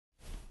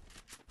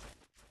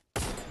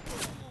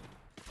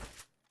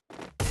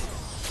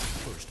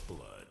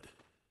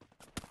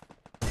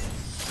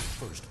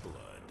First blood.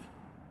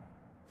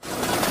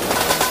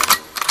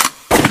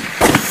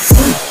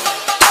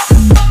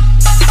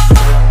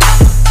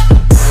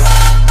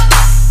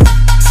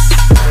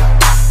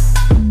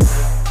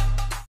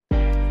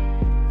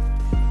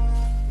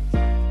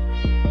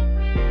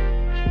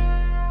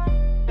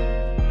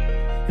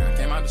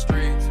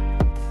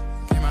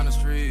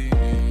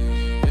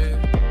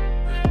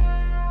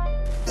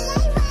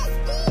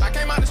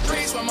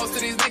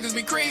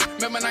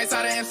 Remember nights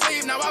out and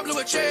sleep, now I blew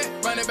a check.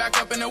 Running back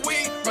up in the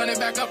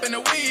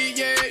weed,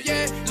 yeah,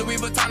 yeah. Louis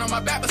Vuitton on my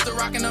back, but still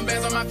rocking them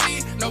bands on my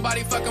feet.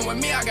 Nobody fucking with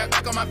me, I got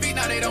back on my feet,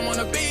 now they don't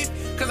wanna beef.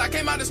 Cause I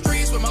came out the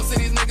streets where most of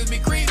these niggas be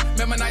creep.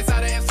 Remember nights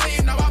out and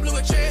sleep, now I blew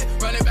a check.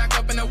 Running back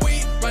up in the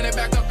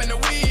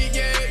weed,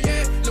 yeah,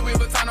 yeah. Louis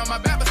Vuitton on my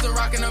back, but still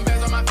rocking them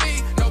bands on my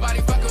feet. Nobody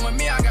fucking with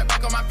me, I got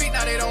back on my feet,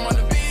 now they don't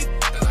wanna beef.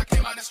 Cause I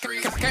came out the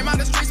streets. Came out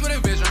the streets with a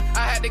vision.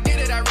 I had to get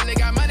it, I really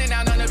got money,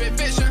 now none of it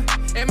fishing.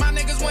 And my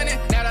niggas winning,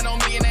 now that on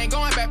me and ain't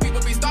going back.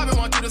 People be starving,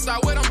 want you to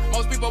start with them.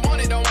 Most people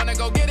want it, don't wanna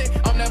go get it.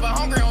 I'm never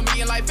hungry on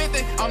me and like 50.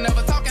 I'm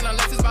never talking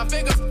unless it's by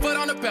figures. Foot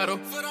on the pedal,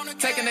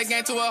 taking the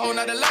game to a whole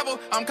nother level.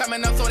 I'm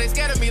coming up so they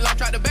scared of me. Love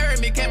tried to bury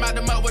me, came out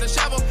the mud with a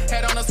shovel.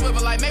 Head on a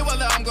swivel like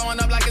Mayweather. I'm going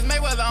up like it's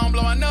Mayweather. I'm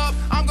blowing up,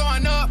 I'm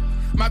going up.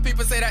 My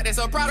people say that they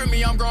so proud of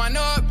me. I'm growing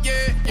up,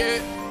 yeah,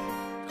 yeah.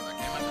 I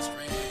came out the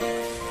street, yeah.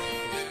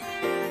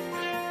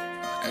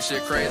 That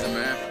shit crazy,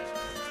 man.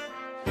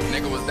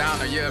 Nigga was down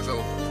a year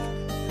ago.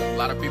 A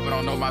lot of people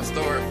don't know my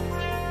story.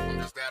 I'm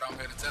just glad I'm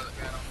here to tell it.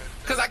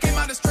 Cause I came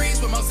out the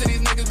streets where most of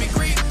these niggas be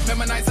creep.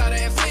 Remember nights out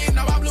and sleep,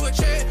 now I blew a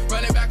check.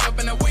 Running back up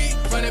in the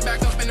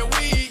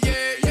weed,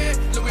 yeah, yeah.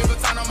 Louis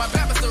Vuitton on my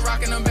back, but still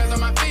rocking them bands on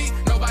my feet.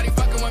 Nobody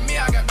fucking with me,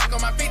 I got back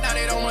on my feet, now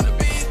they don't wanna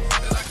be.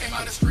 Cause I came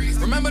out the streets.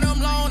 Remember them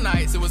long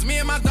nights, it was me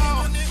and my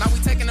dog. Now we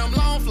taking them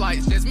long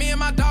flights, just me and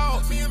my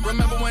dog.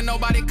 Remember when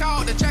nobody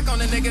called to check on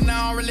the nigga,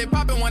 now I'm really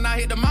popping. When I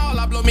hit the mall,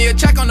 I blow me a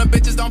check on the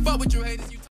bitches, don't fuck with you haters.